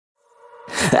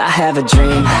I have a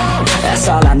dream, that's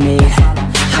all I need.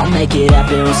 I'll make it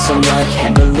happen with some work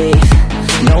and belief.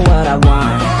 Know what I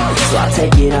want, so I'll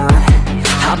take it on.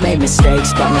 I've made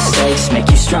mistakes, but mistakes make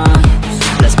you strong.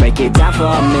 Let's break it down for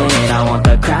a minute. I want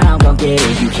the crown, I'm gon' get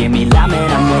it. You hear me loud,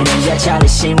 man, I'm winning. Yeah, Charlie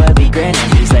Sheen will be grinning.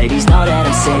 These ladies know that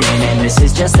I'm sinning, and this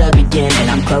is just the beginning.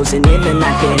 I'm closing in the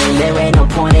night inning. There ain't no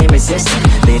point in resisting.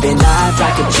 Living life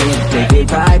like a dream, live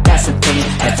it right, that's the thing.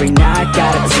 Every night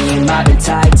got a team, I've been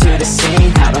tied to the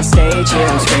scene. Out on stage, here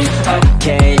I'm screaming,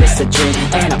 okay, this a dream.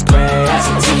 And I pray as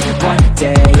a team, one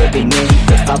day it'll be me.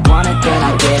 If I want it, then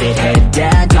I get it. Head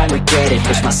down, don't regret it.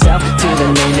 Push myself to the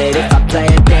limit. If I play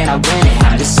it, then I win it.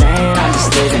 I'm just saying, I'm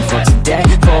just living for today.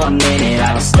 For a minute,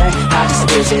 I don't stay, I just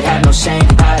visit. Have no shame,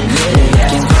 I admit it.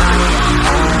 Looking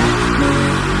at me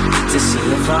to see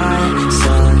if I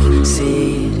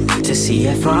succeed, to see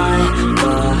if I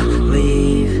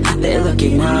believe. They're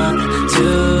looking up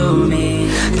to me.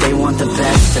 They want the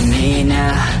best of me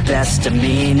now, best of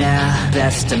me now,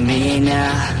 best of me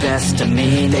now, best of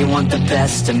me. They want the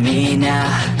best of me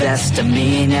now, best of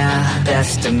me now,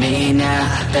 best of me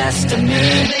now, best of me.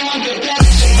 They want the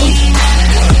best of me now.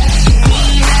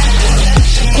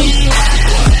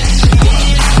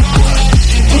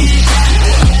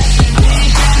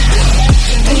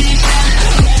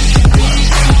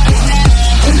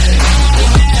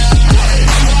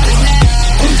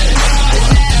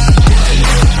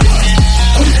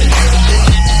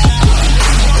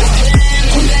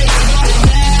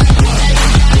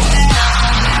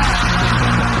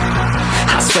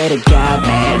 Swear to God,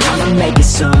 man, I'ma make it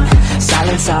soon.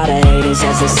 Silence all the haters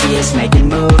as they see us making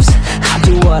moves. I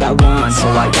do what I want, so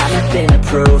I got nothing to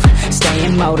prove.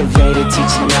 Staying motivated,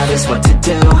 teaching others what to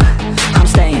do. I'm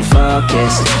staying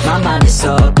focused, my mind is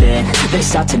open. They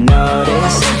start to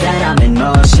notice that I'm in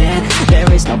motion. There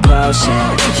is no potion,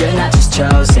 you're not just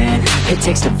chosen. It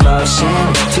takes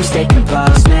devotion to stay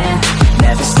composed, man.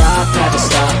 Never stop,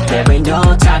 there ain't no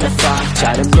time to fall.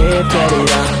 Try to live, get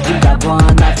it up, you got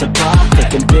one life to pop.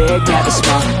 Thinking big, never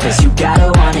small, cause you gotta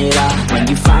want it all. When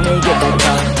you finally get that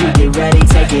call, you get ready,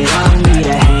 take it on. Need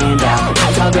a hand out,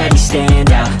 I already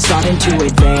stand out. Starting to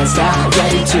advance now,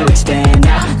 ready to expand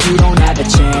now. You don't have a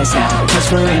chance now,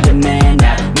 cause we're in demand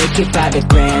now. Make it by the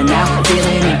grand now,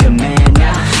 feeling in command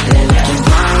now. They're looking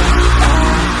right at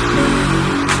me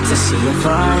to see if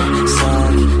I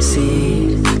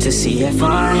succeed, to see if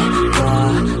I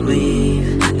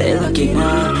believe. They're looking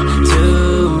up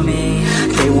to me.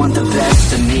 They want the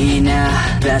best of me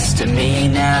now, best of me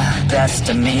now, best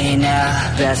of me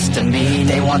now, best of me.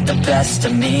 They want the best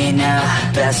of me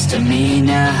now, best of me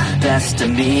now, best of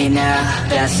me now,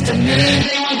 best of me.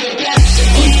 They want the best of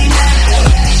me now.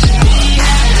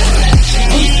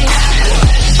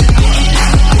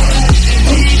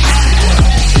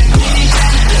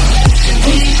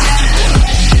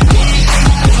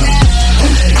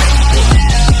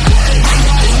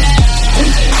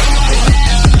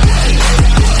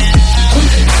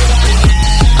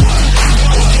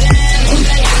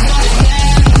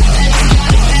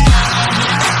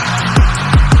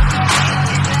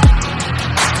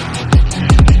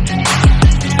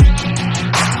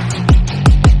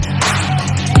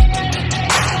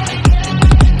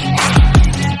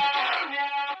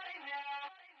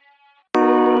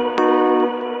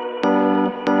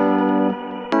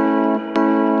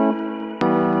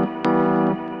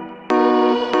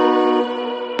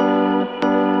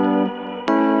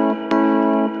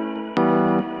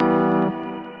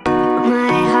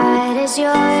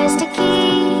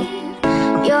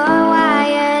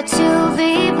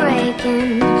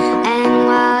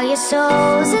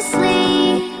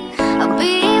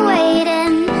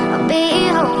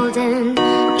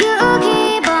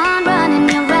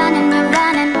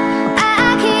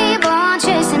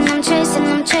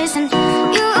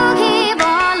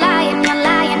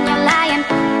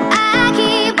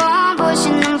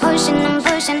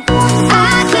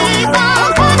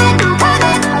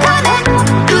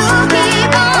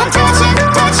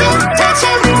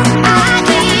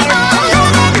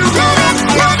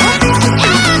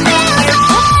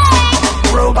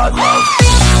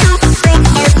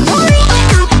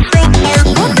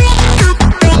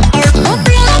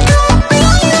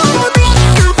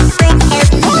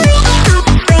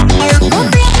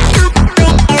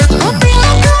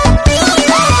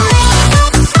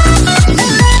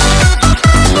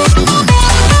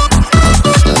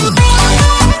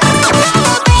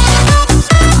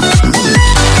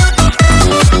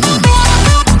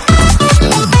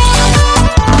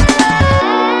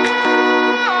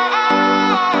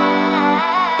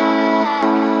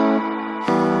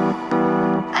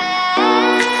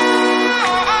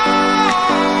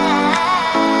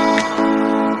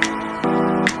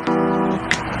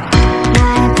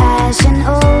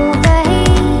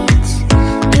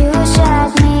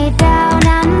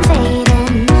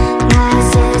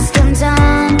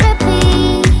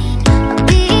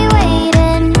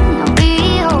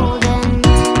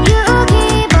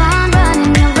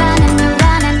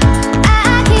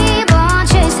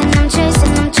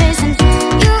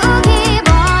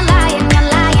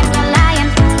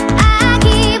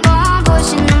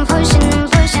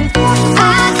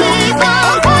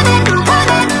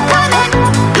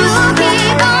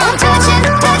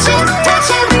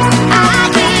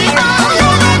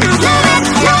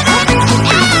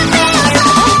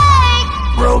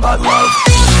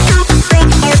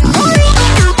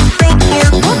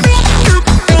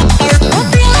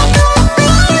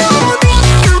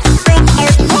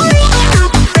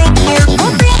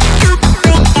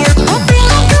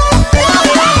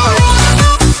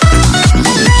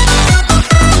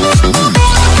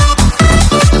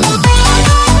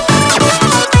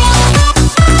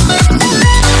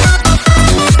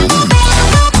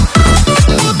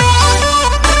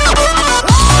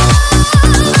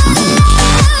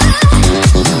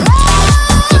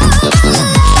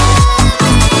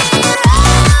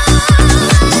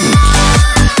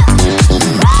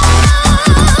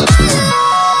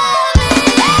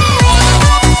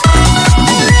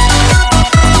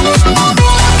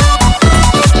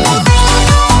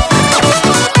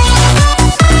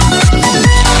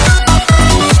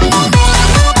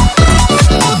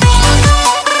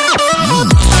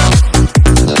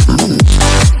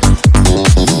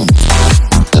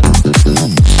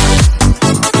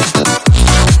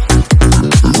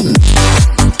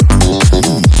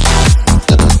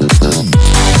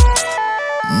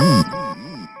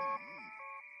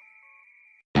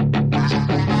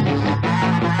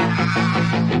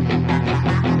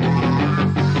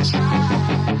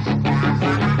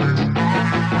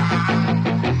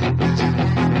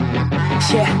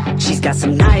 Yeah, she's got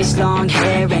some nice long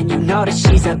hair, and you know that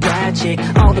she's a bad chick.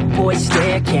 All the boys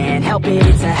stare, can't help it,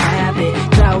 it's a habit.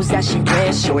 Clothes that she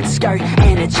wears, short skirt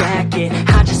and a jacket.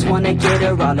 I just wanna get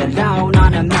her all alone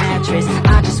on a mattress.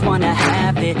 I just wanna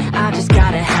have it, I just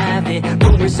gotta have it.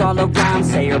 Rumors all around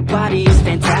say her body is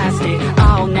fantastic.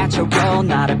 All natural,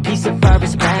 not a piece of fur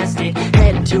is plastic.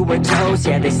 Head to her toes,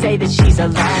 yeah, they say that she's a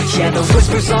latch. Yeah, the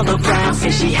whispers all around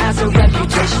say she has a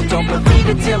reputation. Don't believe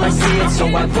it till I see it, so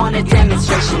I want a demonstration.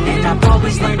 And I've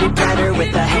always learned it better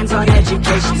with a hands-on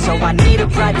education. So I need a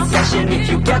private session if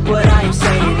you get what I am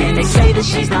saying. And they say that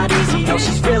she's not easy, no,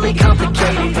 she's really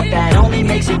complicated. But that only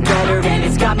makes it better, and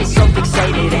it's got me so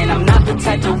fixated. And I'm not the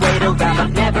type to wait around,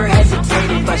 I've never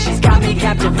hesitated. But she's got me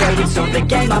captivated, so the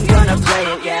game, I'm gonna play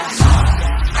it, yeah.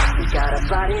 She got a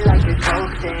body like a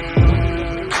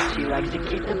coaxin'. She likes to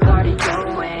keep the party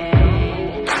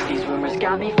going. These rumors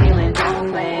got me feeling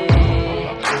lonely.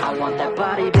 I want that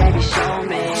body, baby, show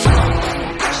me.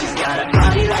 She's got a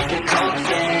body like a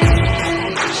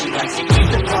coaxin'. She likes to keep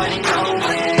the party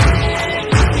going.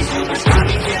 These rumors got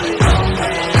me feeling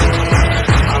lonely.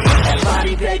 I want that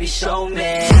body, baby, show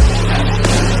me.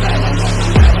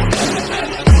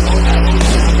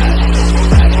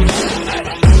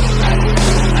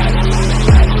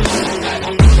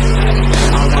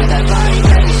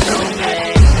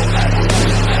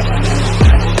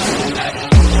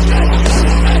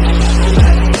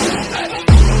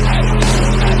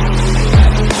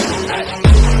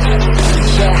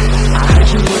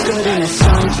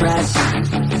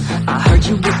 I heard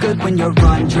you look good when you're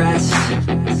undressed.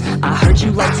 I heard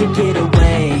you like to get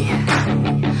away.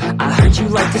 I heard you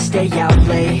like to stay out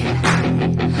late.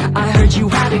 I heard you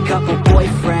had a couple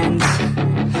boyfriends.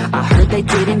 I heard they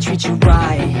didn't treat you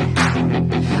right.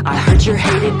 I heard you're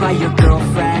hated by your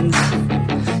girlfriends,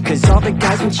 'cause all the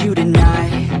guys want you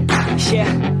tonight.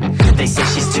 Yeah, they say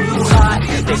she's too hot,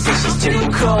 they say she's too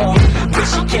cold. Where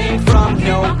she came from,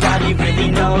 nobody really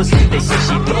knows. They say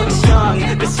she looks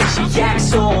young, but say she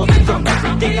acts old. From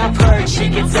everything I've heard, she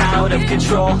gets out of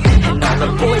control. And all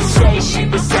the boys say she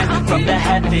was sent from the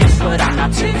heavens, but I'm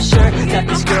not too sure that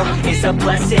this girl is a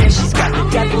blessing. She's got the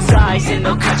devil's eyes, and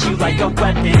they'll cut you like a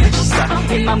weapon. She's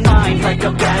stuck in my mind like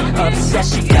a bad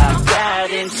obsession. Got bad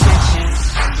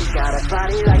intentions. She's got a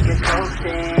body like a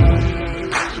coaxin'.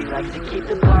 She likes to keep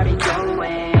the party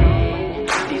going.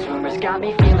 These rumors got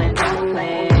me feeling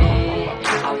lonely.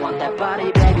 I want that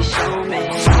body, baby, show me.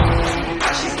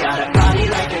 She's got a body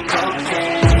like a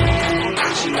coaxin'.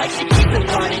 She likes to keep the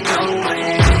party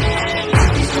going.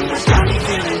 These rumors got me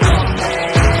feeling lonely.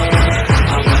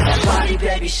 I want that body,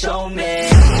 baby, show me.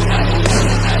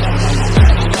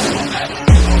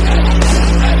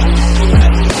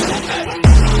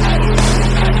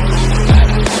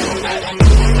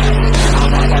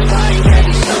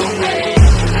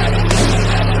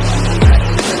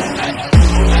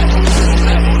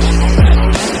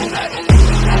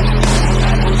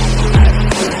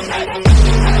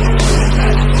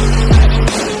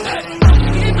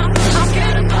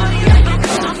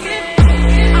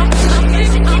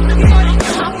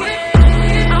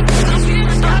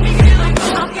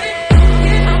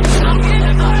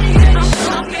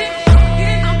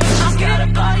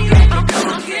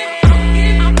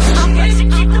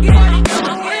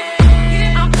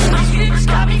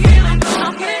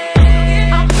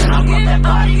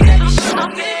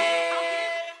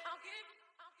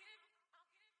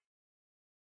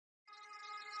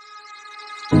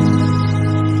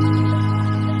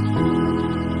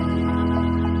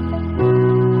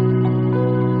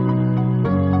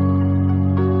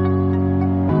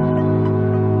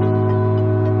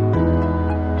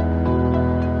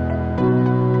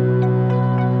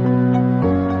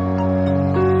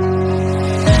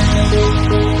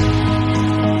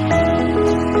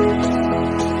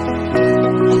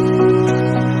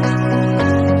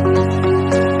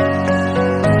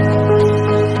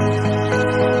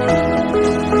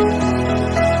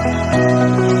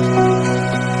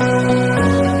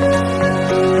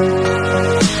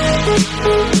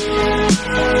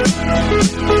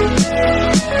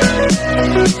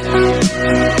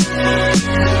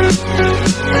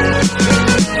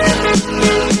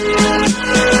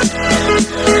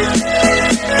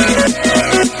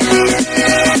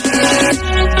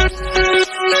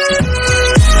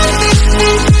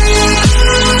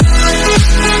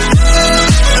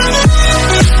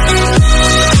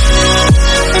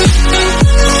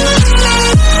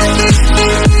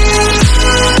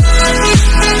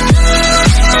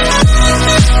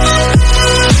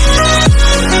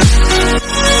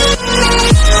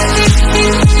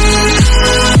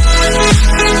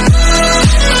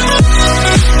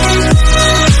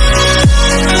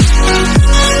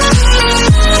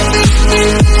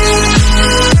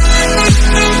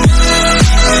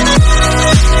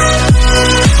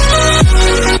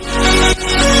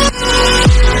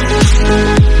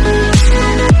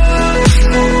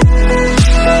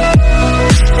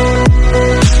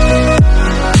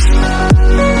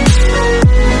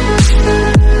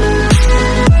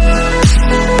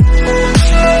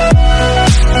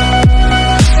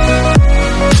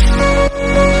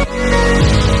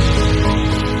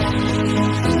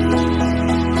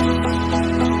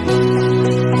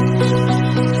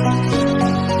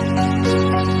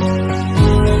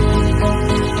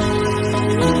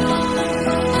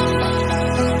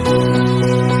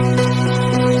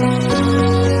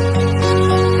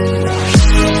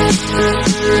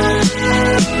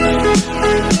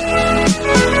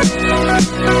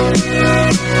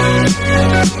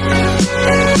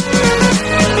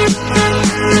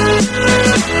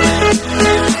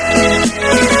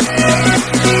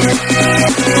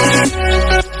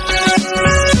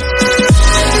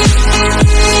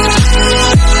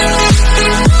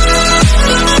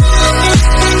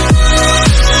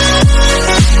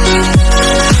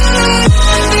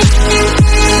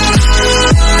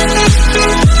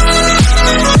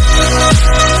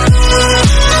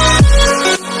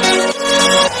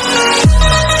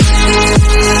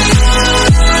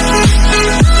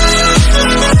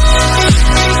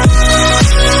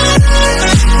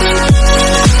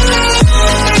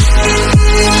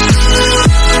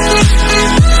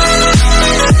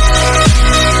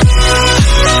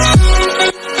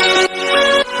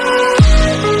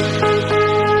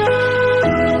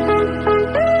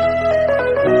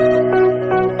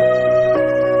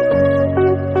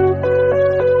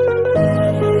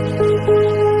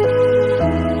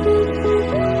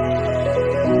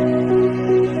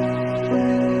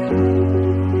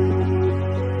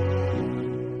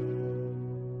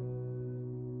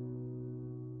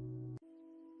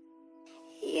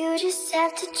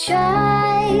 have to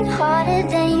try harder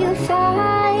than you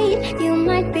fight. You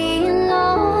might be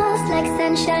lost like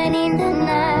sunshine in the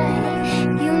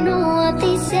night. You know what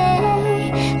they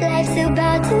say, life's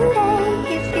about to end.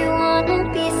 If you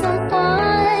wanna be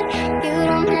someone, you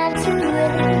don't have to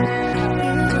wait.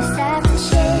 You just have to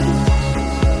shake.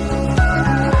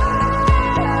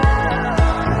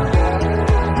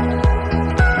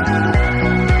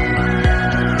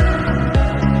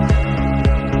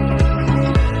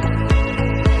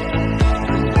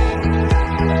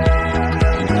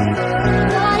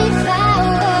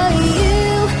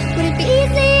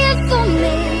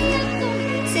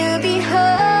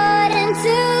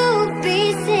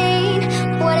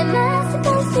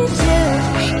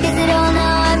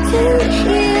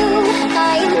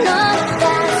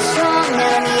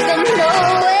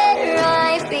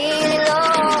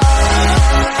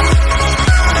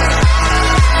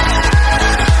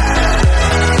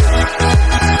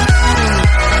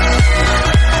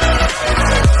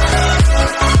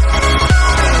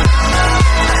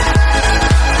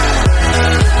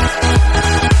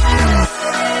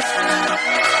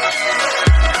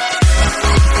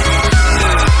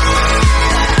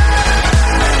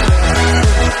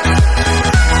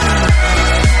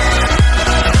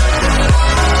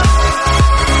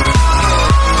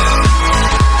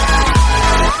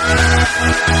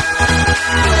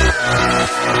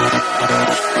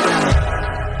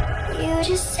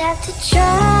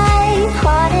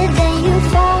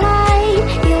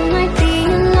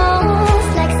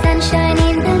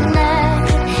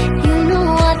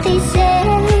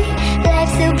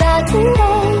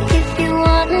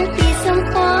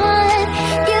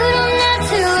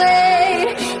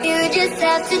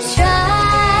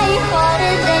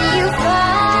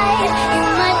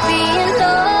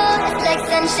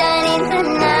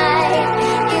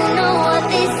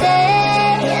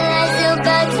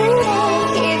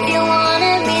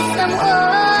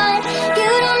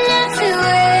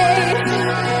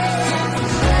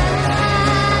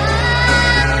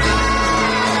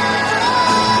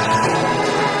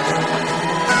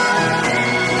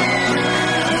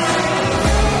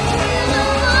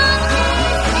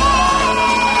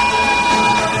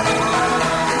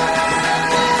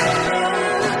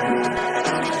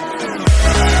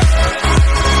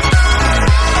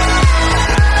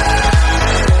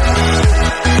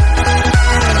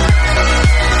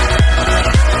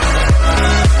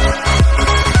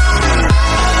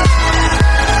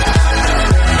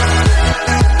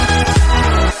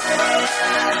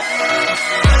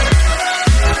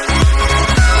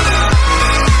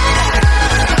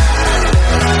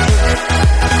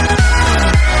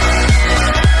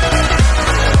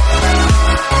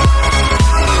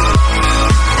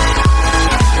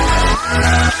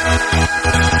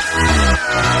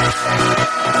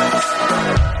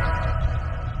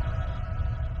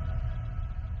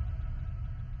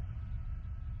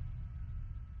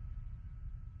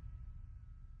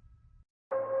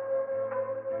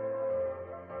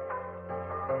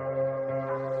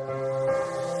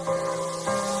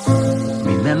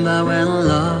 Remember when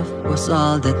love was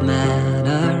all that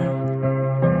mattered?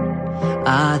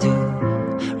 I do.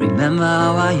 Remember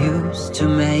how I used to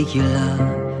make you laugh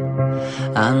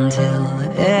until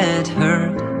it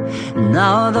hurt.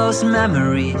 Now those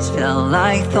memories felt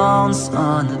like thorns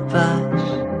on a patch,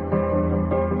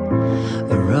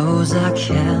 a rose I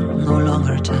can no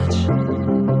longer touch.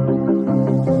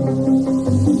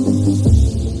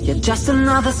 You're just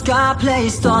another scar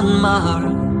placed on my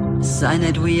heart, a sign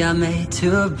that we are made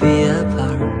to be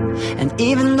apart. And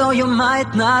even though you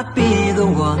might not be the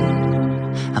one,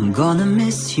 I'm gonna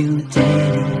miss you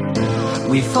daily.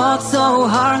 We fought so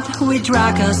hard, we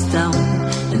dragged us down,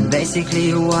 and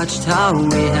basically watched how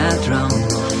we had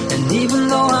drowned. And even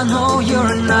though I know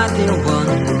you're not the one,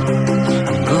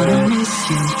 I'm gonna miss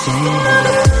you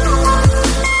daily.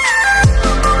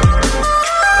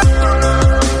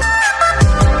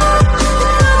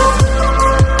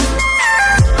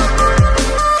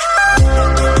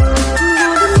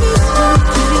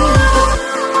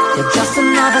 Just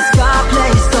another scar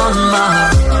placed on my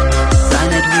heart, a sign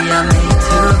that we are made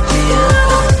to be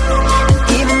apart. And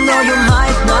even though you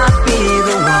might not be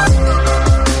the one,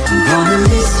 I'm gonna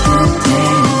miss you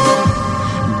daily.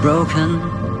 I'm broken,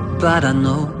 but I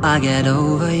know I get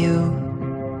over you.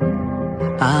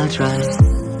 I'll try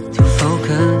to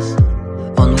focus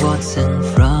on what's in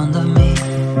front of me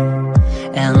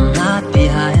and not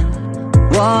behind.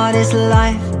 What is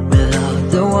life without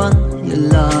the one you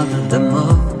love the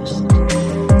most?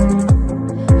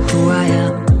 I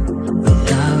am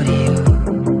without you.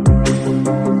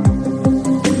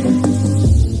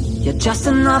 You're just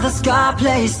another scar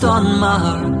placed on my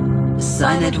heart, a a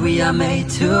sign that we are made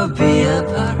to be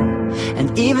apart. And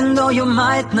even though you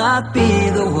might not be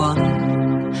the one,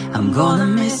 I'm gonna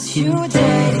miss you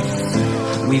daily.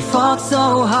 We fought so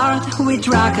hard, we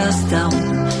dragged us down,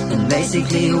 and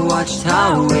basically watched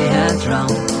how we had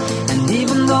drowned. And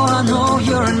even though I know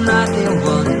you're not the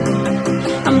one,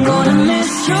 I'm gonna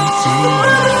miss you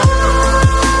daily.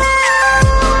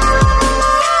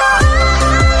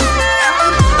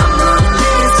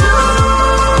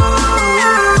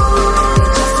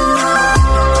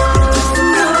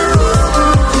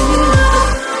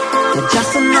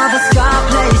 Just another scar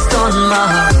placed on my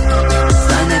heart, a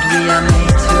sign that we are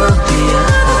made to be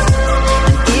apart.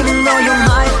 And even though you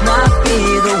might not be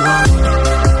the one,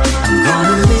 I'm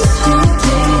gonna miss you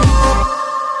daily.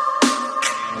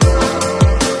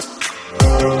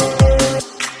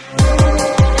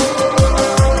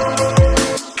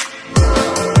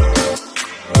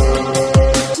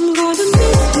 I'm gonna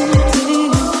miss you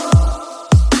daily.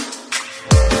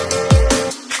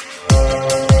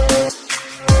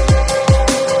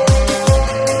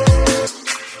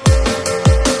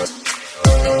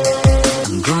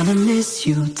 Miss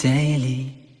you daily.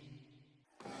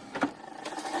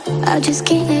 I just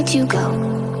can't let you go.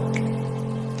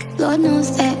 Lord knows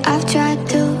that I've tried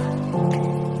to.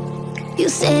 You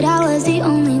said I was the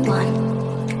only one.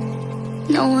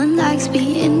 No one likes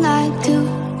being lied to.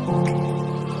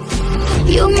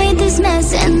 You made this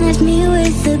mess and left me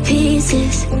with the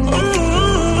pieces.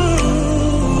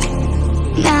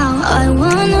 Now I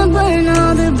wanna burn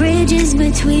all the bridges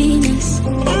between us.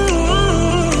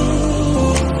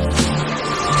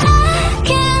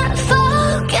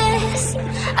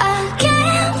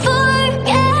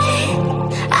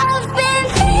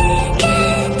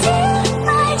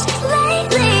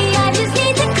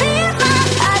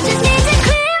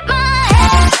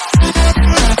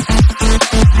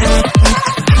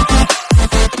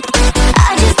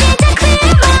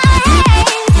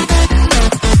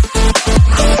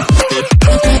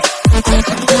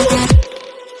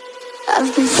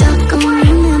 I've been stuck on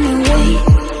your memory,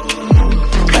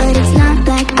 but it's not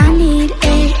like I need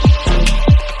it.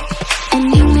 And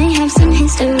you may have some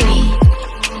history,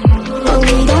 but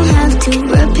we don't have to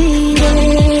repeat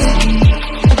it.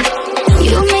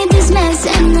 You made this mess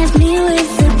and left me with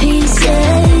the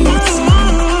pieces.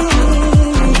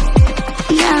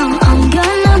 Now I'm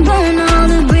gonna burn all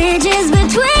the bridges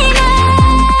between us.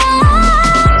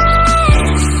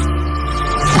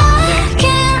 I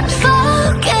can't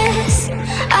focus,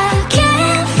 I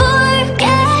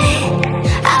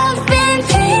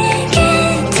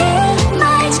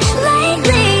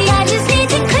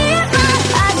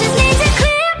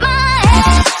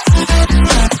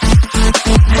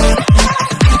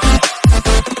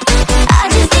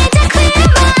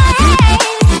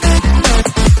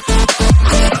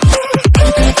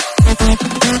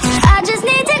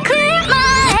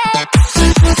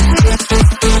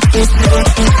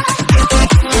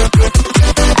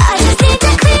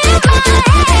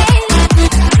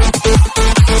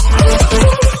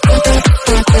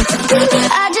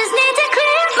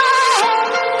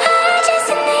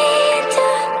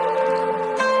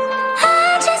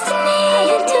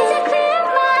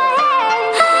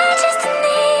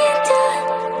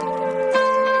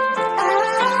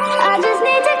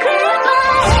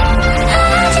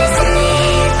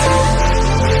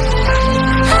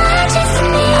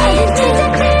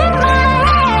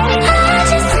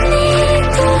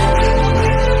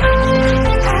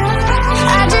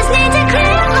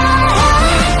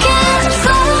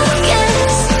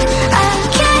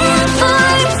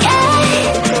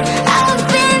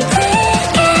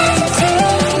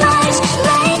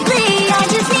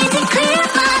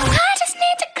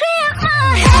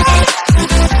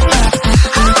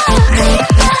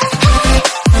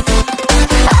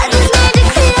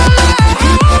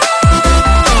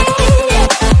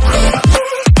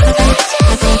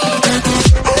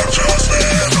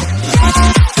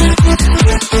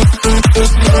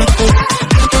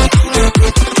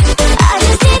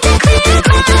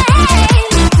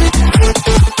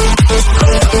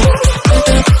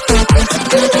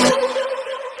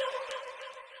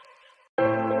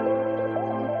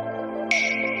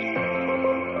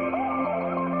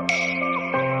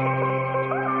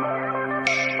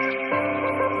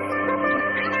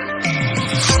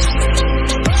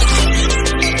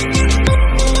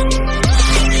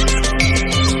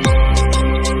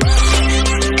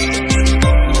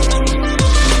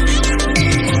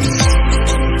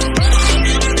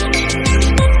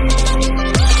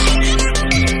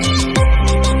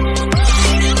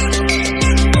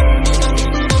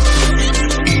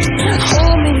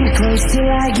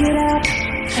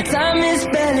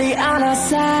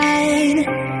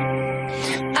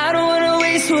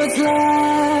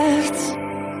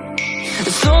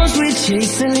we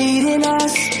chase are leading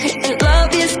us, and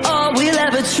love is all we'll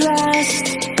ever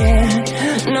trust. Yeah,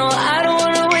 no, I don't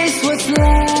wanna waste what's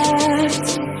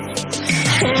left.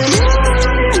 And on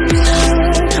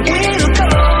we'll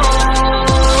go,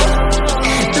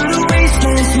 through the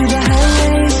wastelands, through the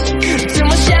highways, till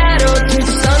my shadow turns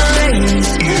to sun rays.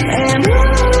 And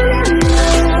on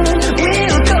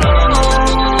we'll go,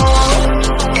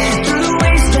 through the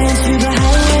wastelands, through the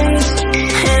highways,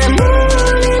 and on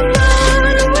we'll go.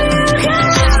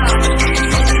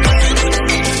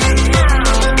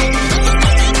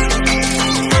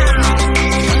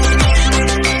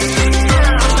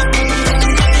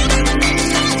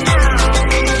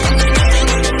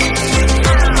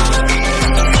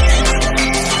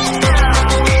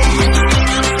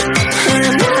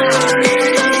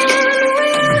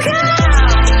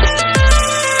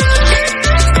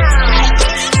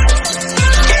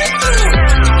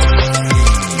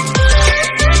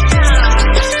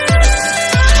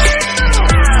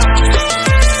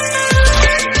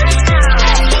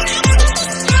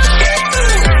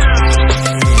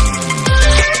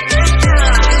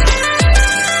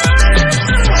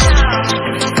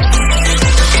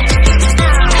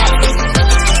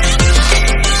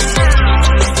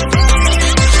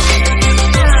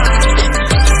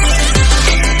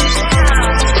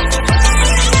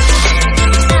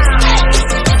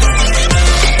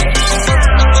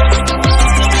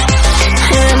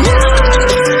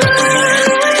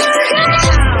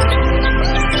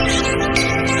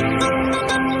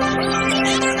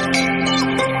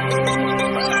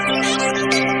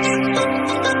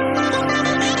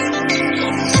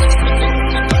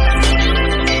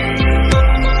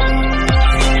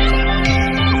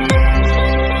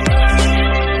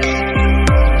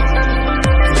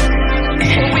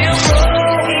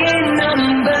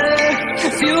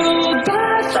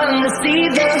 See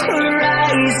the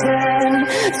horizon,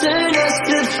 turn us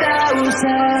to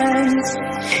thousands,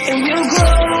 and we'll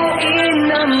grow in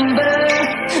number,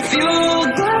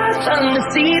 fueled by thunder.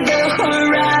 See the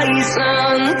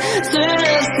horizon, turn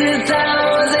us to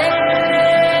thousands,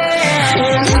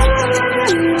 and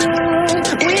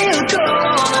we'll go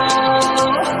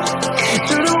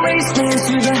through the wastelands,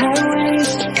 through the highways,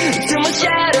 till my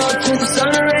shadow turns to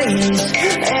sun rays.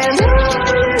 And on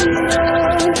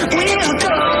we'll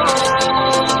go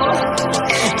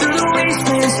through the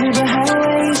wastelands, through the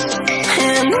highways,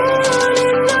 and on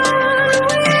we'll go.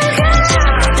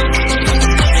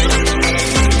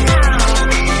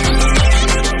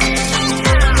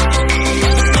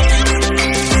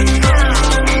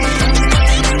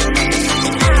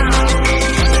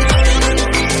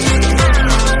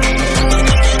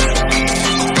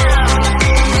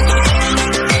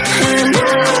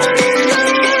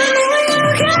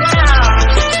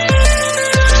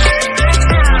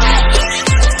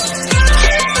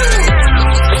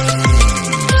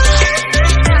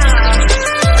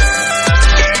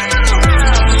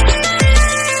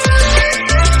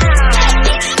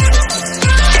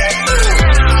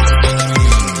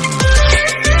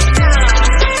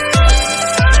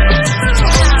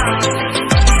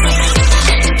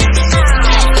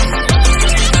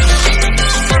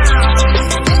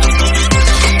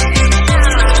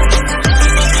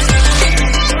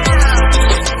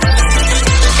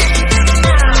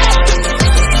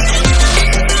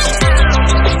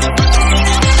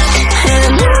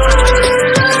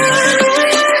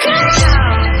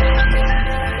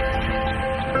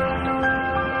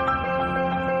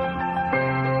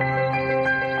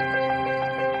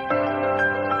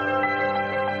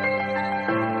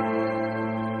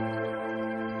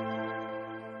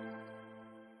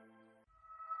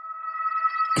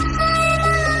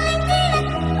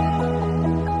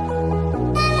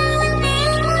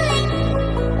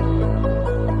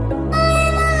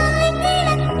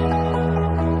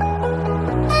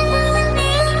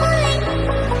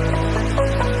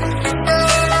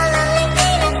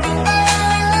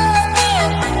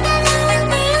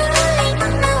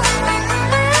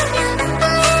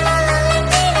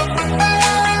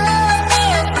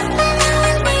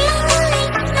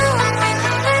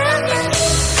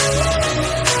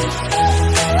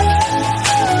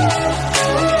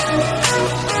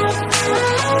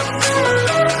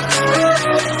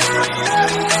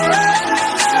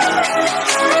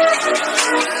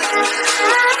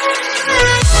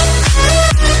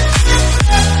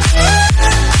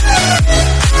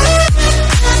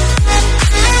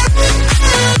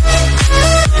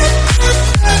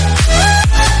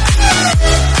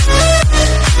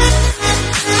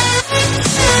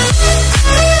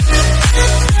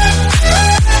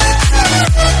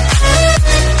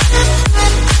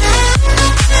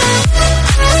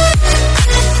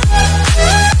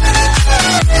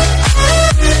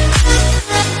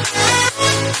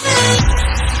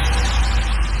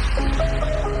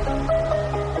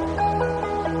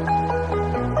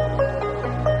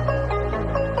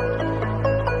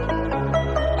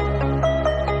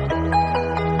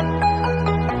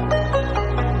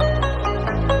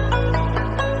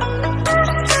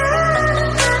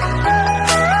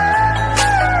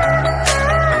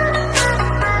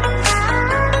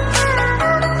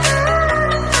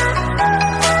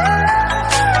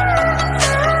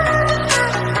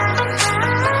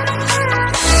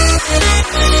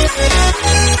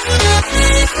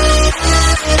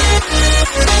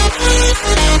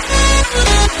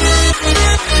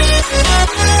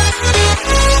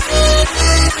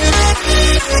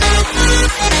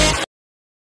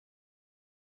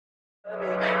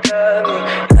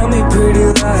 Tell me pretty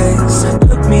lies,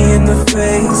 look me in the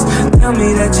face. Tell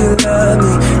me that you love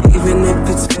me,